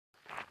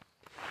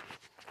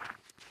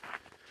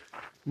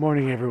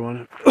Morning,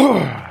 everyone.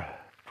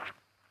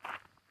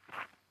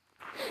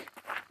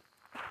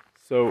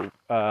 So,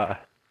 my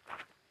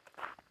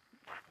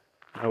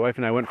wife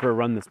and I went for a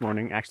run this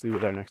morning, actually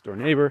with our next door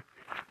neighbor.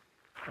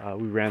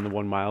 We ran the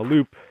 1 mile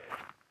loop,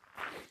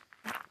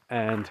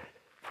 and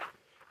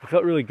I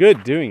felt really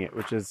good doing it,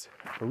 which is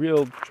a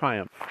real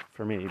triumph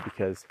for me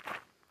because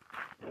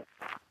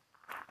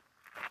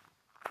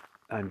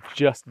I'm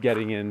just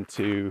getting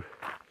into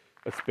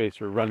a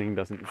space where running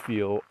doesn't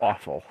feel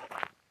awful.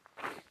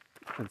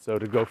 And so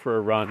to go for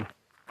a run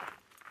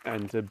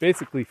and to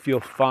basically feel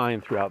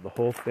fine throughout the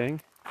whole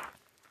thing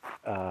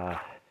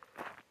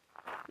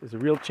is a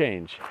real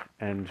change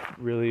and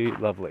really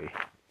lovely.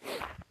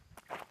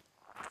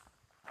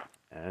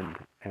 And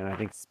I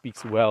think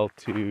speaks well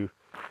to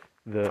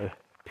the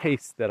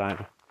pace that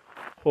I'm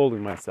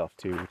holding myself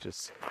to, which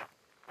is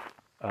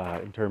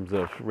in terms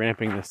of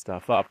ramping this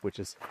stuff up, which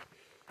is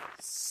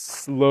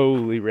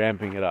slowly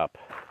ramping it up,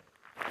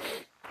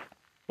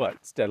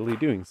 but steadily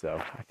doing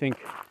so. I think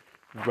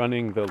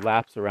running the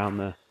laps around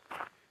the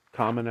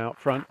common out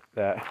front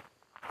that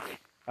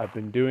I've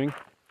been doing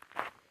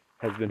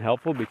has been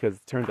helpful because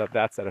it turns out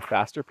that's at a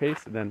faster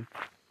pace. And then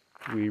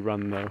we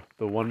run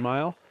the 1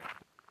 mile,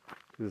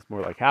 because it's more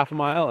like half a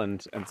mile.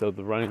 And so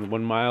the running the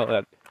 1 mile,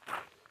 that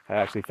I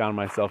actually found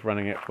myself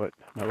running at what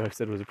my wife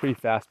said was a pretty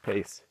fast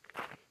pace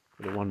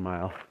for the 1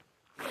 mile,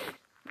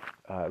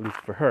 at least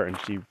for her. And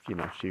she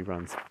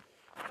runs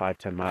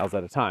 5-10 miles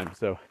at a time.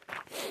 So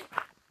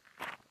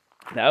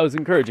that was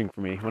encouraging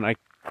for me. When I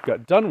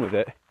got done with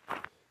it,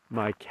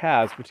 my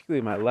calves,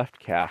 particularly my left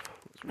calf,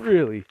 was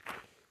really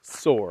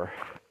sore.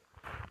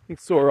 I think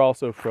sore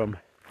also from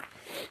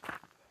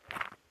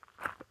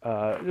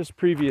just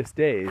previous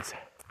days.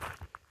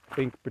 I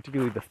think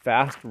particularly the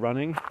fast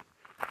running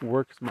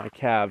works my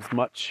calves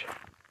much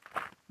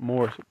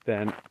more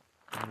than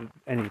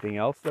anything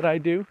else that I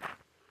do.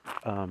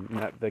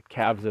 That the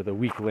calves are the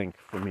weak link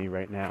for me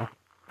right now.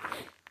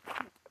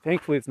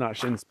 Thankfully, it's not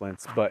shin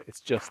splints, but it's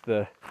just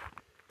the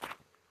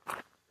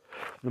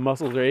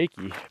muscles are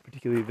achy,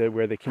 particularly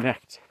where they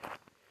connect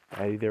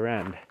at either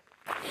end.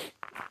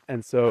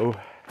 And so,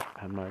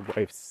 on my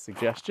wife's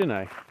suggestion,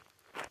 I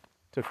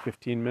took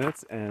 15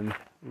 minutes and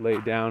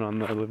lay down on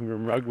the living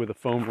room rug with a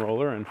foam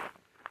roller and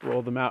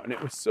rolled them out. And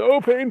it was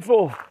so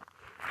painful,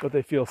 but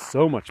they feel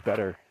so much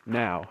better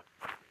now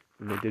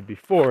than they did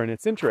before. And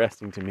it's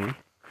interesting to me.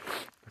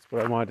 That's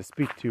what I wanted to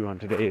speak to on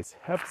today's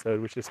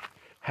episode, which is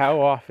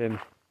how often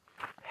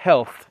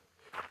health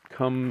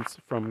comes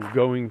from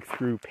going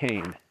through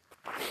pain.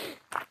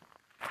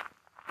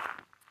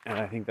 And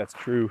I think that's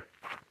true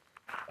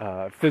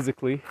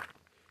physically,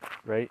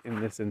 right? In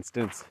this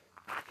instance,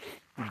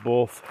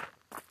 both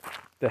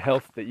the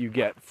health that you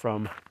get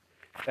from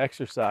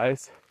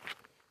exercise,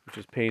 which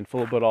is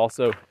painful, but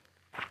also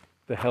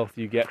the health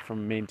you get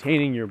from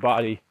maintaining your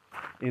body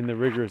in the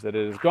rigors that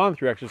it has gone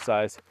through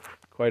exercise.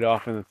 Quite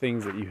often the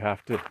things that you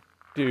have to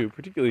do,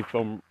 particularly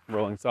foam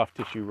rolling, soft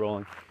tissue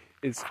rolling,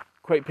 is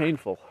quite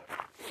painful.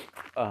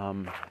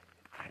 And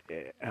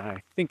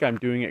I think I'm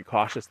doing it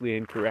cautiously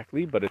and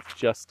correctly, but it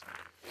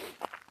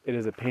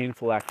is a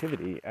painful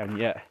activity, and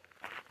yet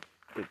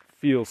it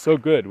feels so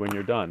good when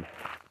you're done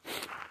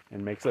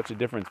and makes such a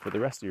difference for the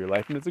rest of your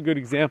life. And it's a good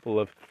example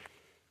of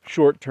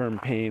short-term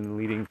pain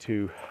leading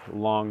to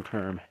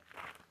long-term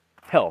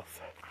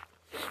health,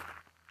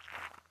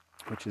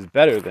 which is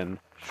better than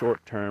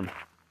short-term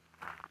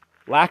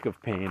lack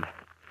of pain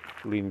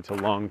leading to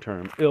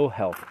long-term ill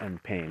health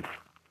and pain.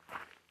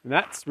 And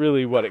that's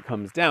really what it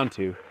comes down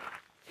to,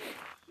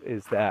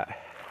 is that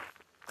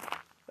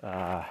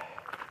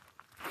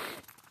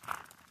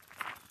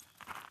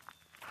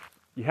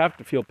you have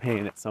to feel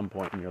pain at some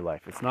point in your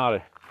life. It's not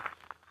a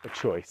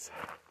choice.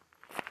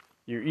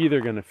 You're either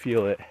going to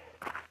feel it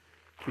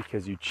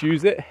because you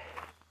choose it,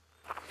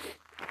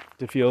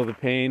 to feel the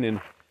pain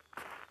in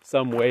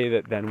some way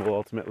that then will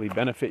ultimately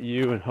benefit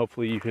you, and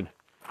hopefully you can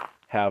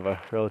have a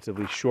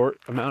relatively short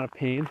amount of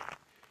pain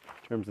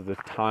in terms of the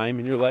time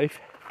in your life,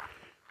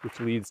 which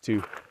leads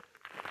to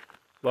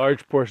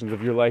large portions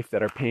of your life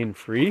that are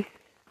pain-free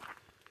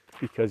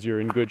because you're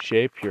in good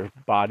shape, your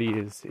body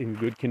is in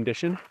good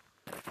condition.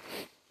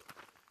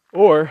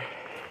 Or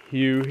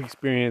you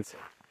experience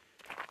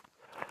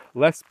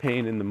less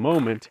pain in the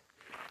moment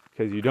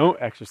because you don't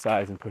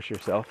exercise and push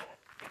yourself,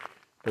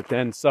 but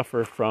then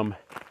suffer from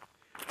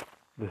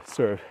the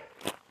sort of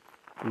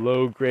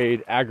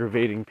low-grade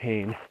aggravating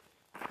pain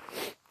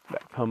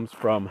that comes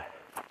from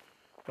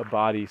a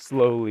body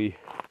slowly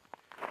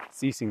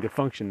ceasing to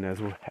function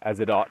as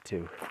it ought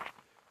to,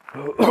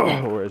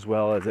 or as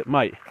well as it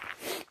might.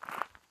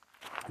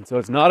 And so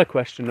it's not a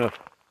question of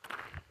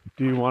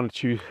do you want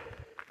to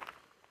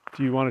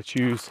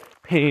choose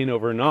pain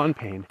over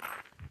non-pain.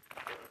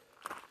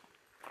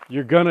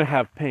 You're gonna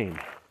have pain.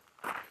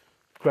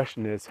 The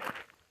question is,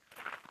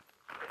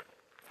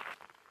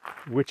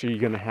 which are you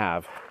gonna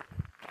have?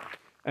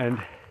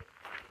 And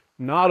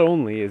not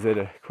only is it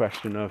a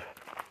question of,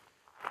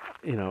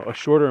 a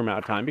shorter amount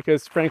of time,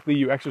 because frankly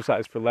you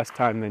exercise for less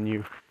time than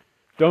you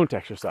don't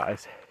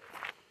exercise,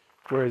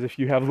 Whereas if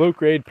you have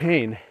low-grade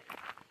pain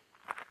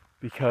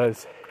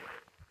because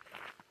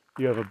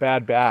you have a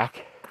bad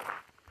back,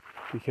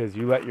 because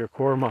you let your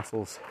core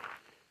muscles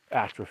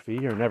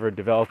atrophy or never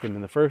develop them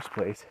in the first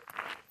place,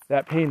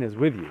 that pain is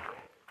with you.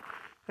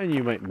 And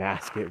you might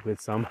mask it with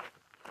some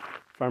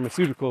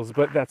pharmaceuticals,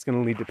 but that's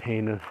going to lead to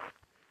pain in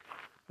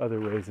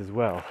other ways as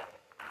well.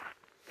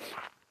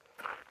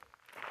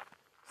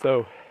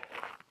 So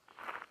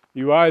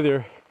you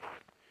either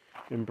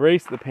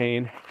embrace the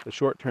pain, the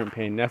short-term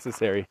pain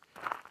necessary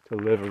to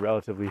live a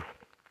relatively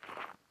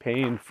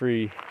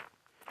pain-free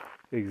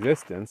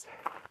existence,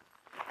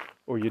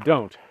 or you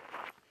don't,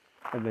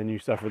 and then you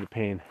suffer the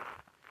pain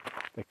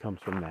that comes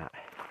from that.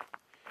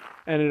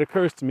 And it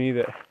occurs to me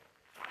that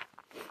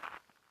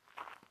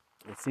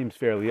it seems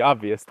fairly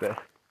obvious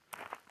that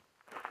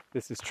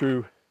this is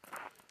true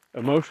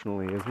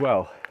emotionally as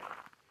well.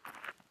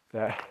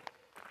 That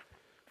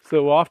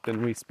so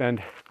often we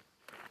spend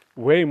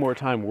way more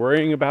time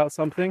worrying about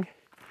something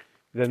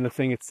than the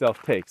thing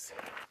itself takes,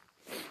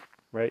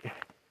 right?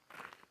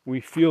 We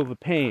feel the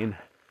pain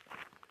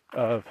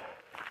of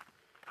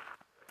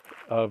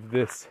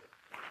this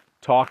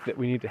talk that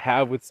we need to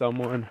have with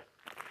someone,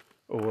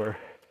 or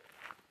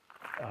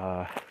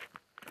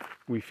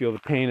we feel the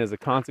pain as a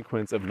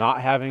consequence of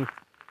not having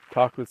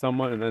talked with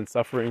someone and then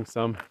suffering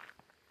some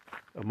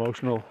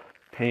emotional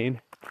pain,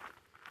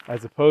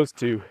 as opposed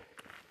to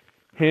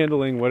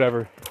handling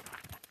whatever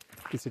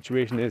the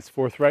situation is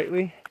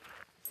forthrightly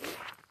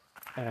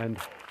and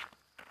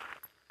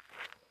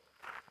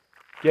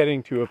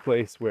getting to a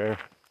place where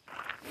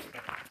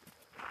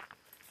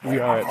we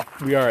are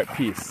at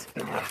peace.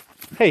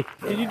 Hey,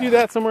 did you do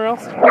that somewhere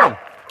else? Come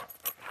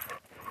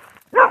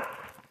on.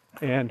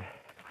 And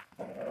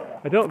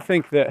I don't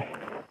think that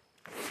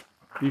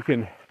you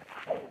can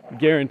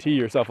guarantee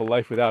yourself a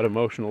life without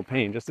emotional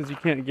pain, just as you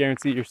can't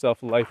guarantee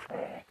yourself a life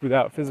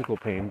without physical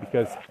pain,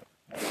 because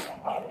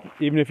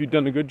even if you've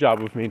done a good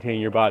job of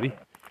maintaining your body,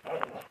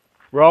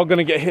 we're all going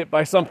to get hit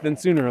by something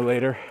sooner or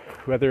later,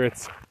 whether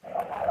it's,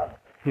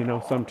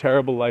 some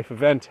terrible life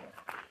event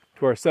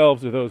to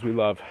ourselves or those we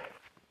love.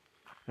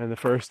 And the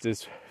first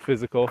is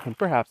physical and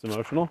perhaps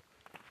emotional,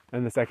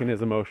 and the second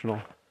is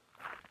emotional.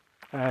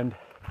 And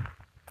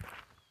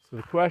so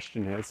the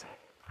question is,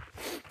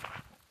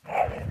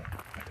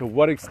 to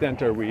what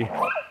extent are we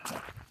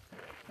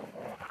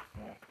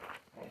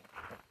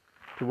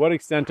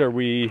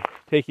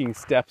taking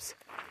steps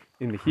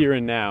in the here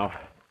and now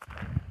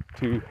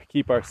to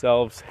keep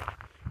ourselves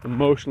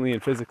emotionally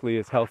and physically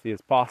as healthy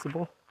as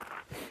possible,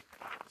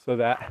 so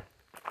that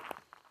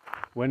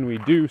when we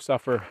do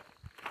suffer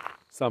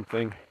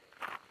something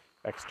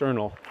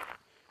external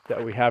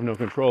that we have no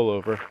control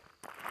over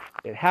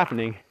it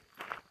happening,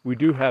 we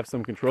do have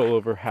some control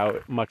over how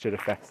much it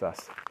affects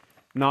us.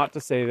 Not to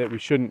say that we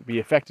shouldn't be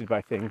affected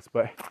by things,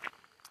 but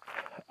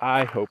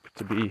I hope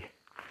to be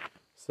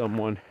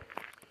someone,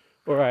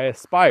 or I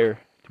aspire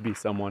to be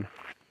someone,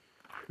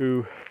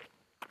 who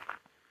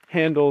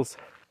handles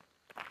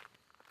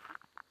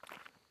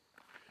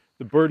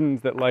the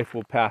burdens that life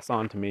will pass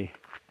on to me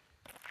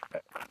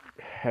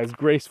as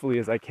gracefully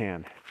as I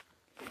can.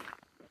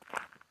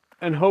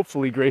 And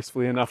hopefully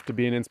gracefully enough to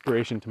be an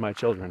inspiration to my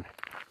children.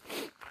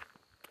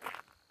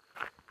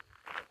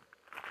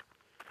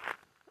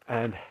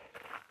 And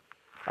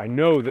I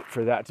know that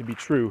for that to be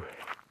true,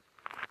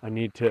 I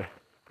need to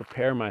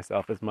prepare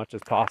myself as much as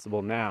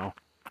possible now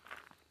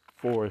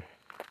for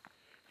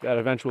that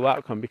eventual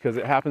outcome, because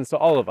it happens to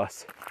all of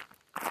us.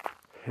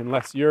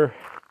 Unless you're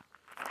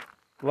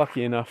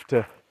lucky enough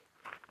to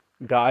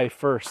die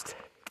first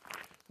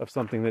of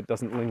something that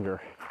doesn't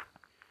linger.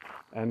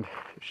 And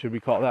should we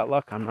call that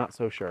luck? I'm not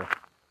so sure.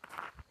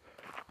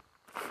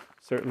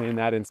 Certainly in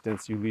that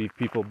instance, you leave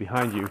people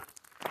behind you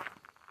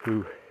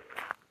who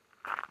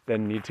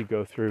then need to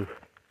go through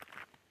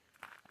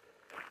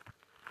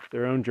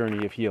their own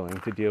journey of healing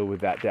to deal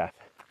with that death.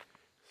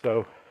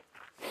 So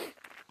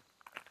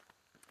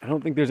I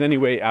don't think there's any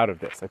way out of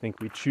this. I think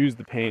we choose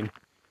the pain,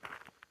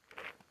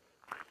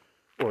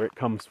 or it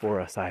comes for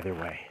us either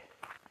way.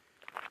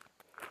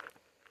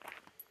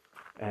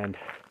 And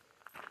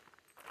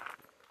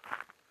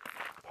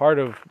part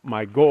of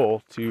my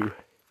goal to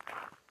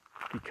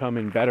become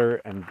in better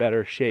and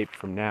better shape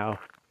from now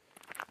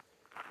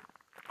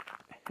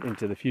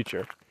into the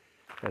future,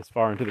 as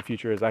far into the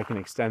future as I can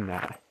extend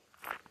that,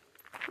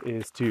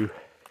 is to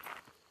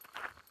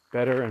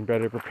better and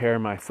better prepare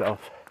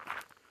myself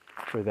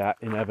for that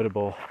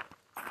inevitable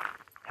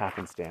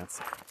happenstance.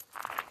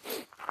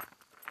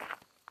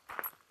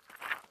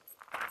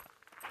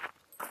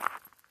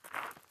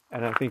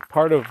 And I think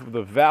part of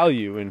the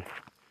value in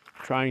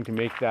trying to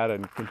make that a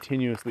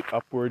continuously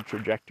upward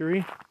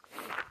trajectory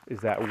is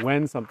that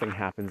when something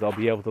happens, I'll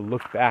be able to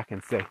look back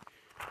and say,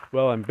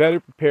 well, I'm better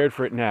prepared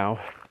for it now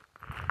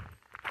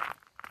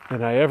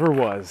than I ever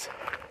was.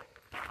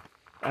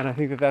 And I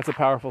think that that's a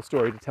powerful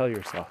story to tell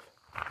yourself.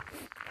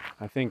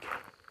 I think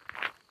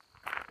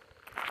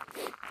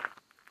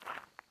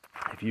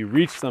if you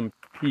reach some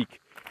peak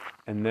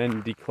and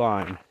then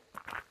decline,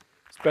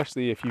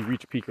 especially if you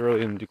reach peak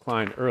early and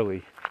decline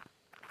early,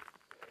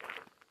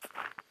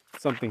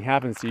 something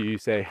happens to you, you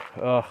say,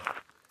 oh,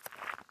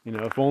 you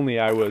know, if only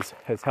I was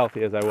as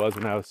healthy as I was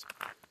when I was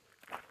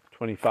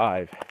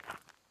 25.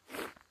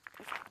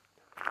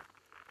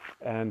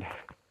 And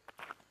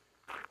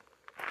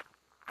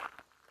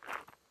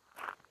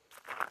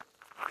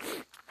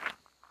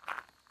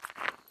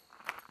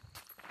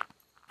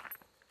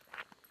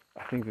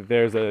I think that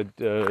there's a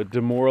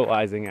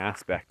demoralizing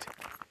aspect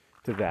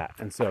to that.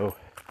 And so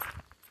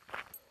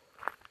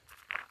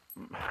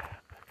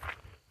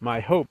my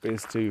hope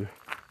is to,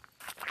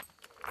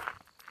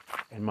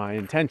 and my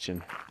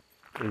intention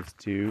is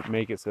to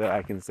make it so that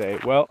I can say,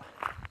 well,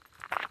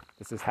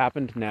 this has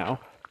happened now,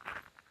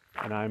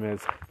 and I'm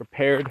as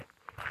prepared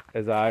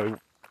as I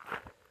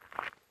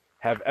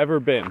have ever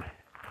been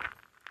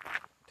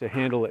to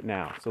handle it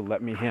now. So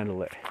let me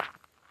handle it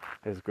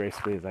as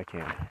gracefully as I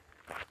can.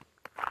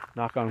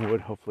 Knock on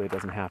wood, hopefully it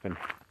doesn't happen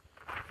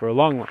for a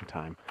long, long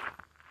time.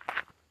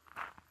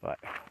 But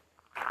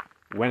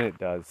when it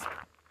does,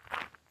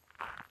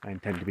 I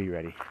intend to be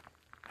ready.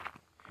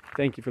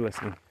 Thank you for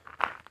listening.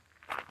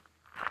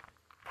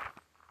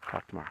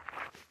 Talk tomorrow.